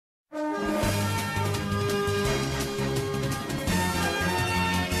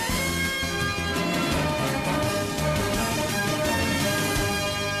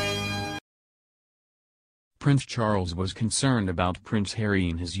Prince Charles was concerned about Prince Harry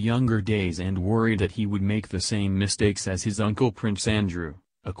in his younger days and worried that he would make the same mistakes as his uncle Prince Andrew,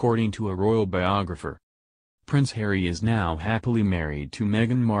 according to a royal biographer. Prince Harry is now happily married to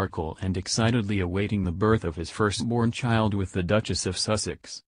Meghan Markle and excitedly awaiting the birth of his firstborn child with the Duchess of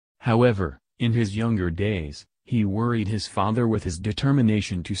Sussex. However, in his younger days, he worried his father with his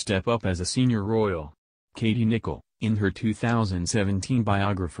determination to step up as a senior royal. Katie Nicholl, in her 2017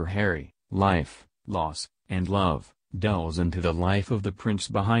 biographer Harry, Life, Loss, and Love, delves into the life of the prince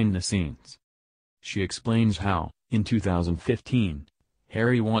behind the scenes. She explains how, in 2015,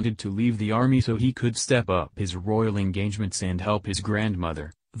 Harry wanted to leave the army so he could step up his royal engagements and help his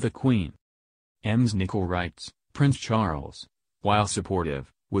grandmother, the Queen. Ms. Nicholl writes, Prince Charles, while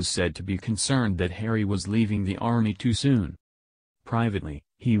supportive, was said to be concerned that Harry was leaving the army too soon. Privately,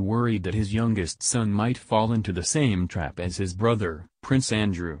 he worried that his youngest son might fall into the same trap as his brother, Prince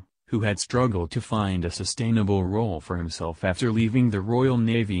Andrew, who had struggled to find a sustainable role for himself after leaving the Royal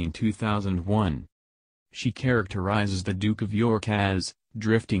Navy in 2001. She characterizes the Duke of York as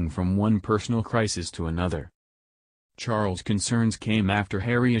drifting from one personal crisis to another. Charles' concerns came after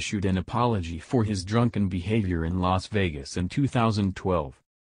Harry issued an apology for his drunken behavior in Las Vegas in 2012.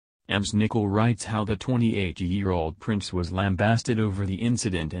 Ms. Nicholl writes how the 28-year-old prince was lambasted over the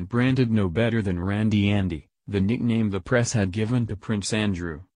incident and branded no better than Randy Andy, the nickname the press had given to Prince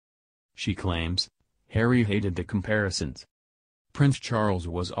Andrew. She claims, Harry hated the comparisons. Prince Charles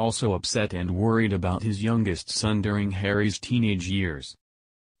was also upset and worried about his youngest son during Harry's teenage years.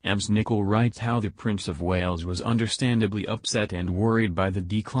 Ms. Nicholl writes how the Prince of Wales was understandably upset and worried by the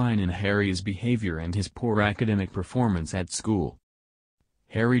decline in Harry's behavior and his poor academic performance at school.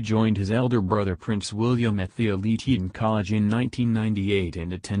 Harry joined his elder brother Prince William at the elite Eton College in 1998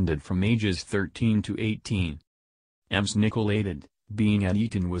 and attended from ages 13 to 18. Ms. Nicholl added, being at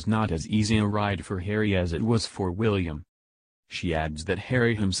Eton was not as easy a ride for Harry as it was for William. She adds that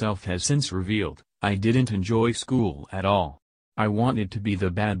Harry himself has since revealed, I didn't enjoy school at all. I wanted to be the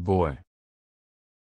bad boy.